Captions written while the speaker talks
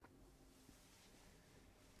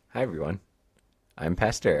Hi, everyone. I'm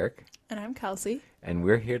Pastor Eric, And I'm Kelsey. and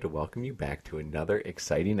we're here to welcome you back to another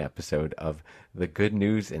exciting episode of The Good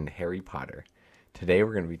News in Harry Potter. Today,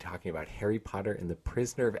 we're going to be talking about Harry Potter and the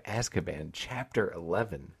Prisoner of Azkaban, Chapter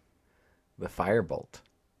 11, The Firebolt.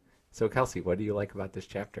 So, Kelsey, what do you like about this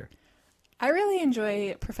chapter? I really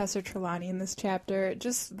enjoy Professor Trelawney in this chapter,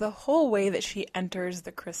 just the whole way that she enters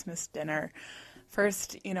the Christmas dinner.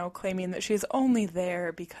 First, claiming that she's only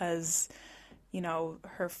there because,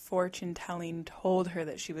 her fortune telling told her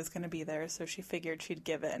that she was going to be there, so she figured she'd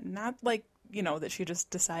give in. Not like, that she just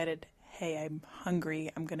decided, hey, I'm hungry,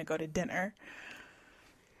 I'm going to go to dinner.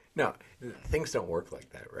 No, things don't work like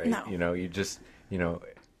that, right? No.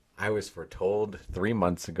 I was foretold 3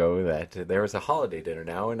 months ago that there was a holiday dinner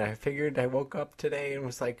now, and I woke up today and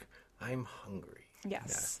was like, I'm hungry.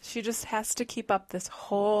 Yes. Yeah. She just has to keep up this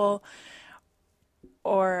whole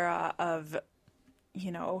aura of,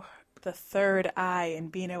 the third eye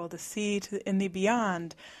and being able to see in the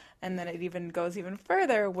beyond. And then it even goes even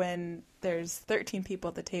further when there's 13 people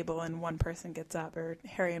at the table and one person gets up, or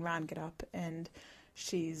Harry and Ron get up, and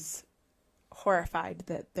she's horrified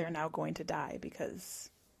that they're now going to die because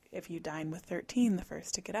if you dine with 13, the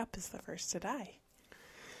first to get up is the first to die.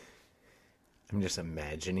 I'm just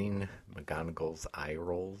imagining McGonagall's eye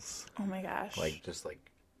rolls. Oh my gosh. Just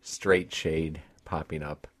straight shade popping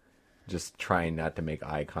up. Just trying not to make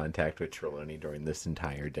eye contact with Trelawney during this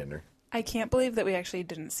entire dinner. I can't believe that we actually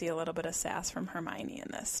didn't see a little bit of sass from Hermione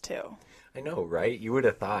in this, too. I know, right? You would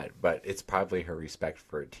have thought, but it's probably her respect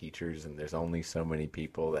for her teachers, and there's only so many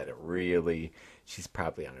people that she's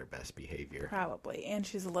probably on her best behavior. Probably. And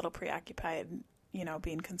she's a little preoccupied,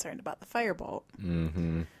 being concerned about the firebolt.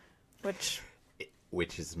 Mm-hmm.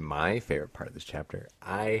 Which is my favorite part of this chapter.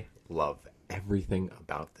 I love everything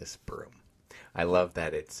about this broom. I love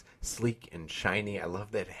that it's sleek and shiny. I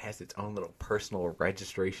love that it has its own little personal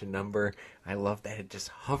registration number. I love that it just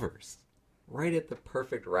hovers right at the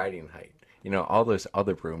perfect riding height. All those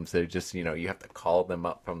other brooms, they're just, you have to call them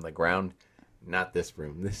up from the ground. Not this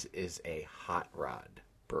broom. This is a hot rod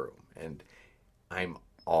broom, and I'm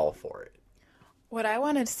all for it. What I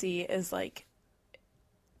want to see is,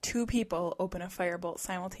 two people open a firebolt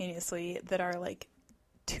simultaneously that are,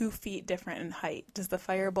 2 feet different in height. Does the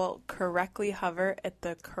firebolt correctly hover at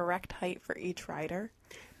the correct height for each rider?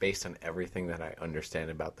 Based on everything that I understand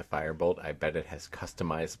about the firebolt, I bet it has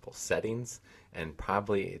customizable settings and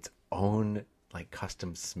probably its own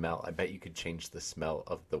custom smell. I bet you could change the smell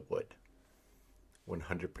of the wood.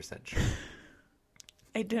 100% sure.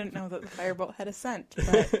 I didn't know that the firebolt had a scent,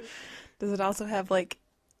 but does it also have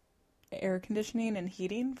air conditioning and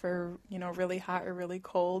heating for, really hot or really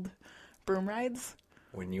cold broom rides?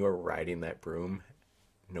 When you are riding that broom,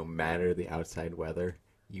 no matter the outside weather,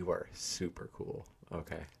 you are super cool.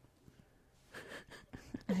 Okay.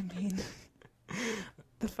 I mean,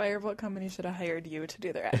 the Firebolt company should have hired you to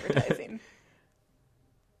do their advertising.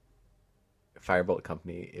 Firebolt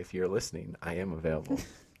company, if you're listening, I am available.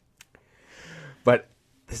 But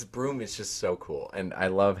this broom is just so cool, and I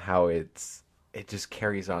love how it just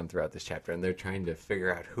carries on throughout this chapter, and they're trying to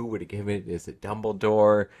figure out who would have given it. Is it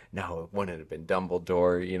Dumbledore? No, it wouldn't have been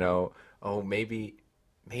Dumbledore, Oh, maybe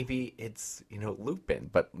it's, Lupin.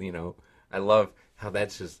 But, I love how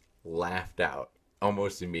that's just laughed out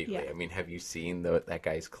almost immediately. Yeah. I mean, have you seen that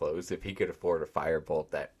guy's clothes? If he could afford a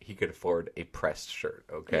firebolt, that he could afford a pressed shirt,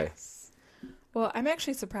 okay? Yes. Well, I'm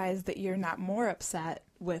actually surprised that you're not more upset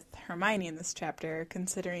with Hermione in this chapter,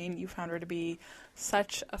 considering you found her to be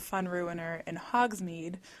such a fun ruiner in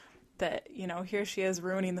Hogsmeade that, here she is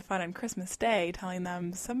ruining the fun on Christmas Day, telling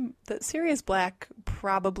them that Sirius Black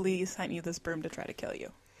probably sent you this broom to try to kill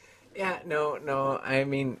you. Yeah, no. I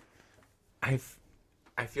mean, I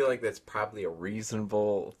feel like that's probably a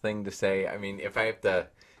reasonable thing to say. I mean, if I have to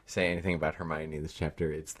say anything about Hermione in this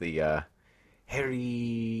chapter, it's the Harry,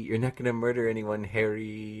 you're not going to murder anyone,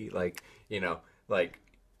 Harry. No,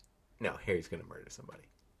 Harry's going to murder somebody.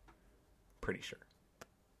 Pretty sure.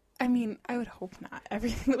 I mean, I would hope not.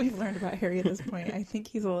 Everything that we've learned about Harry at this point, I think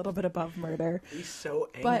he's a little bit above murder. He's so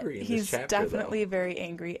angry in this chapter, but he's definitely very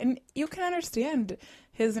angry. And you can understand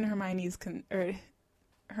his and Hermione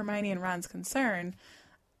and Ron's concern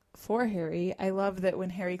for Harry. I love that when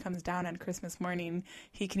Harry comes down on Christmas morning,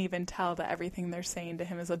 he can even tell that everything they're saying to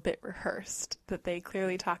him is a bit rehearsed, that they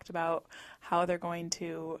clearly talked about how they're going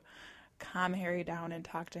to calm Harry down and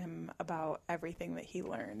talk to him about everything that he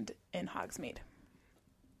learned in Hogsmeade.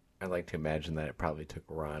 I like to imagine that it probably took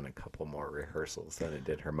Ron a couple more rehearsals than it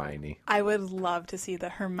did Hermione. I would love to see the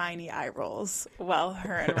Hermione eye rolls while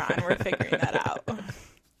her and Ron were figuring that out.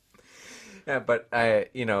 Yeah, but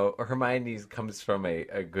Hermione comes from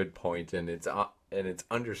a good point, and it's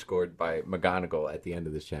underscored by McGonagall at the end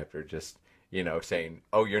of this chapter, just saying,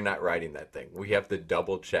 "Oh, you're not writing that thing. We have to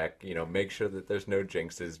double check. Make sure that there's no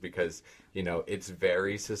jinxes because it's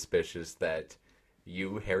very suspicious that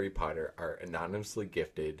you, Harry Potter, are anonymously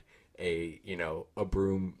gifted a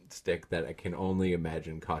broomstick that I can only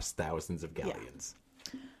imagine costs thousands of galleons."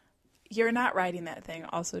 You're not writing that thing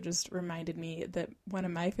also just reminded me that one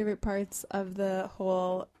of my favorite parts of the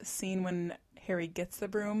whole scene when Harry gets the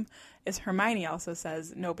broom is Hermione also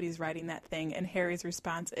says, "Nobody's writing that thing." And Harry's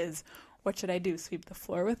response is, "What should I do? Sweep the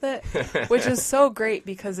floor with it?" Which is so great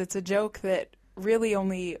because it's a joke that really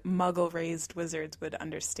only Muggle-raised wizards would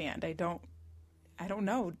understand. I don't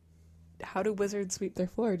know. How do wizards sweep their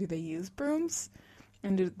floor? Do they use brooms?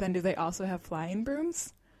 And do they also have flying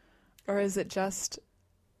brooms? Or is it just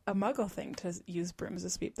a Muggle thing to use brooms to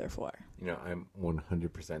sweep their floor? I'm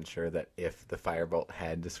 100% sure that if the Firebolt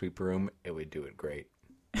had to sweep a room, it would do it great.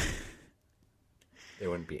 There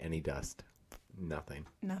wouldn't be any dust. Nothing.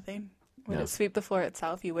 Nothing? Would it sweep the floor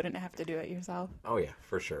itself? You wouldn't have to do it yourself? Oh, yeah,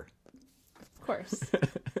 for sure. Of course.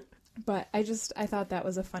 But I thought that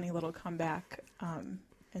was a funny little comeback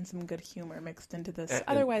and some good humor mixed into this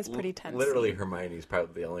otherwise pretty tense literally scene. Hermione's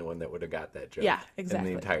probably the only one that would have got that joke. Yeah, exactly.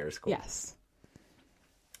 In the entire school. Yes.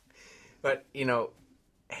 But,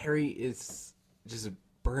 Harry is just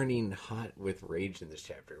burning hot with rage in this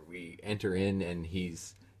chapter. We enter in and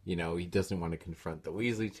he's, he doesn't want to confront the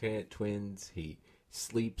Weasley twins. He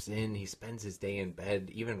sleeps in. He spends his day in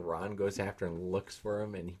bed. Even Ron goes after and looks for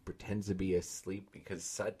him, and he pretends to be asleep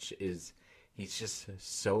because he's just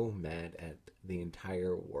so mad at the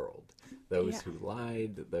entire world. Those who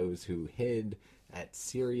lied, those who hid, at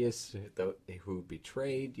Sirius, who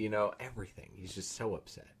betrayed, everything. He's just so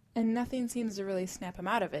upset. And nothing seems to really snap him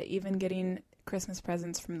out of it. Even getting Christmas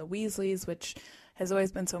presents from the Weasleys, which has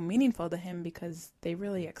always been so meaningful to him because they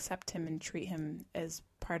really accept him and treat him as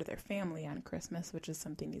part of their family on Christmas, which is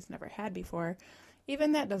something he's never had before.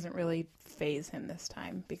 Even that doesn't really faze him this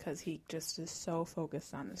time because he just is so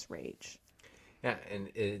focused on this rage. Yeah,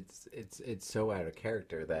 and it's so out of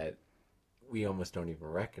character that we almost don't even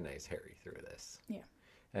recognize Harry through this. Yeah.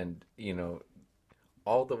 And,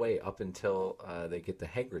 all the way up until they get to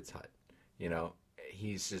Hagrid's hut,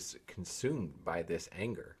 he's just consumed by this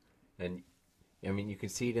anger. And, you can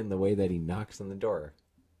see it in the way that he knocks on the door.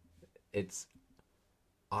 It's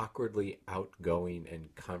awkwardly outgoing and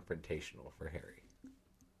confrontational for Harry.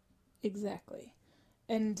 Exactly.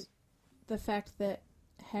 And the fact that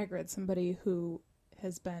Hagrid, somebody who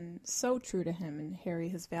has been so true to him and Harry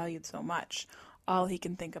has valued so much, all he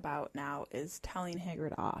can think about now is telling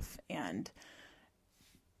Hagrid off and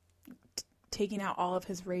taking out all of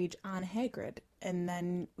his rage on Hagrid. And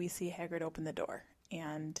then we see Hagrid open the door,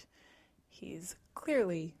 and he's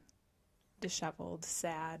clearly disheveled,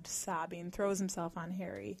 sad, sobbing, throws himself on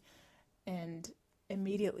Harry, and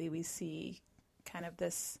immediately we see kind of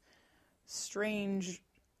this strange,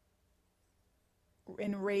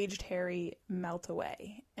 enraged Harry melt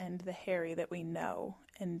away, and the Harry that we know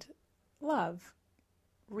and love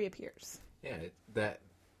reappears. Yeah,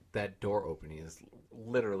 that door opening is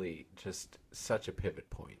literally just such a pivot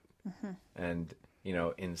point. Mm-hmm. And,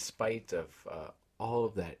 in spite of all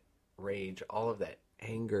of that rage, all of that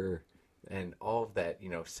anger, and all of that,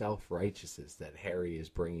 self-righteousness that Harry is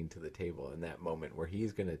bringing to the table in that moment where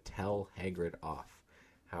he's going to tell Hagrid off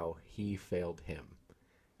how he failed him.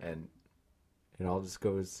 And it all just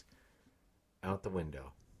goes out the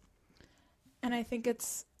window. And I think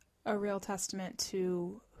it's a real testament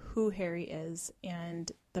to who Harry is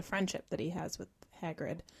and the friendship that he has with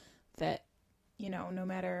Hagrid, that, no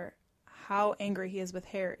matter how angry he is with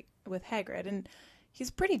Hagrid, and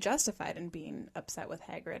he's pretty justified in being upset with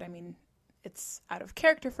Hagrid. I mean, it's out of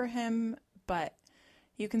character for him, but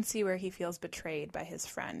you can see where he feels betrayed by his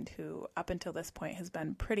friend who, up until this point, has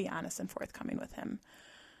been pretty honest and forthcoming with him.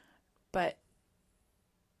 But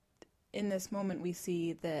in this moment, we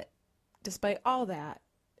see that despite all that,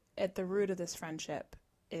 at the root of this friendship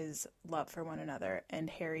is love for one another, and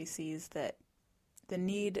Harry sees that the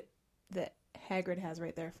need that Hagrid has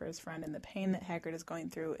right there for his friend and the pain that Hagrid is going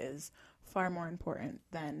through is far more important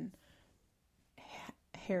than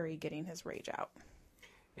Harry getting his rage out.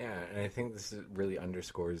 Yeah, and I think this really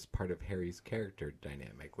underscores part of Harry's character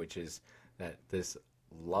dynamic, which is that this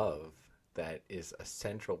love that is a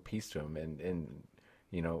central piece to him, and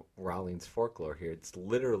Rowling's folklore here, it's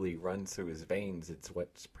literally runs through his veins. It's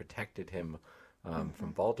what's protected him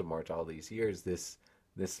from Voldemort all these years. This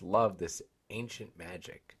love, this ancient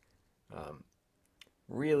magic,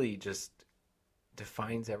 really just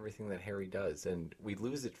defines everything that Harry does. And we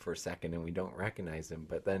lose it for a second and we don't recognize him.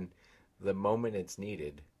 But then the moment it's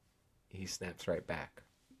needed, he snaps right back.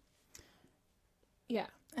 Yeah.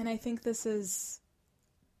 And I think this is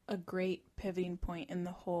a great pivoting point in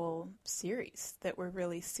the whole series, that we're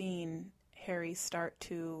really seeing Harry start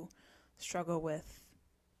to struggle with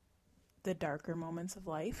the darker moments of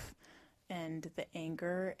life and the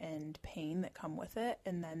anger and pain that come with it,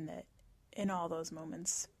 and then that in all those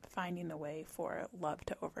moments finding a way for love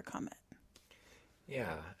to overcome it.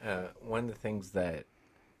 Yeah, one of the things that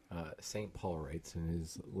St. Paul writes in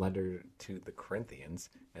his letter to the Corinthians,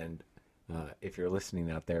 and if you're listening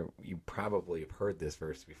out there, you probably have heard this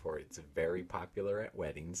verse before. It's very popular at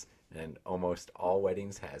weddings, and almost all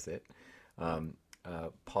weddings has it.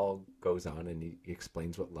 Paul goes on and he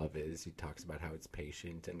explains what love is. He talks about how it's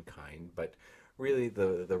patient and kind, but really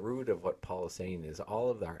the root of what Paul is saying is all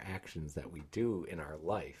of our actions that we do in our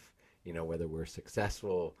life, whether we're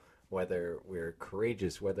successful, whether we're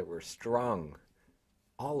courageous, whether we're strong,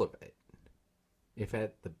 all of it, if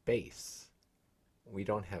at the base we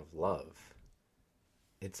don't have love,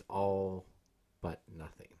 it's all but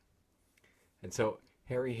nothing. And so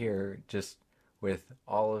Harry here, just with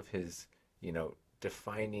all of his,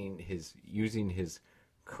 using his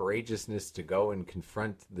courageousness to go and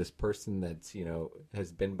confront this person that's,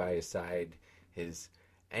 has been by his side, his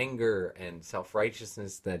anger and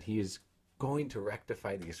self-righteousness that he is going to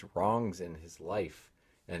rectify these wrongs in his life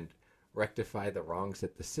and rectify the wrongs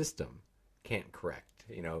that the system can't correct.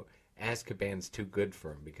 Azkaban's too good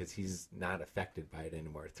for him because he's not affected by it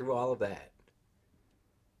anymore. Through all of that,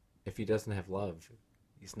 if he doesn't have love,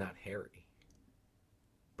 he's not Harry.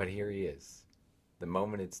 But here he is, the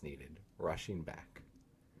moment it's needed, rushing back.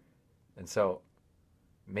 And so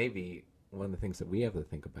maybe one of the things that we have to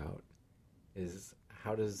think about is,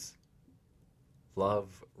 how does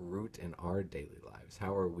love root in our daily lives?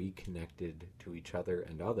 How are we connected to each other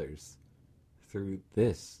and others through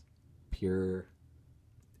this pure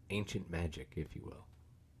ancient magic, if you will?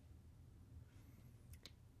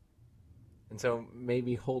 And so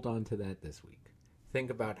maybe hold on to that this week. Think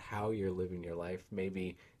about how you're living your life,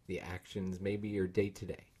 maybe the actions, maybe your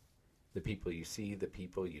day-to-day, the people you see, the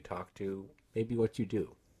people you talk to, maybe what you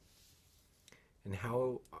do. And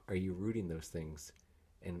how are you rooting those things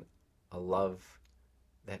in a love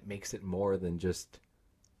that makes it more than just,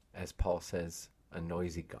 as Paul says, a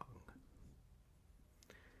noisy gong?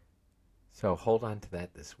 So hold on to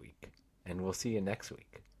that this week, and we'll see you next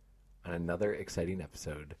week on another exciting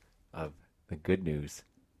episode of The Good News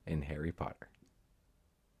in Harry Potter.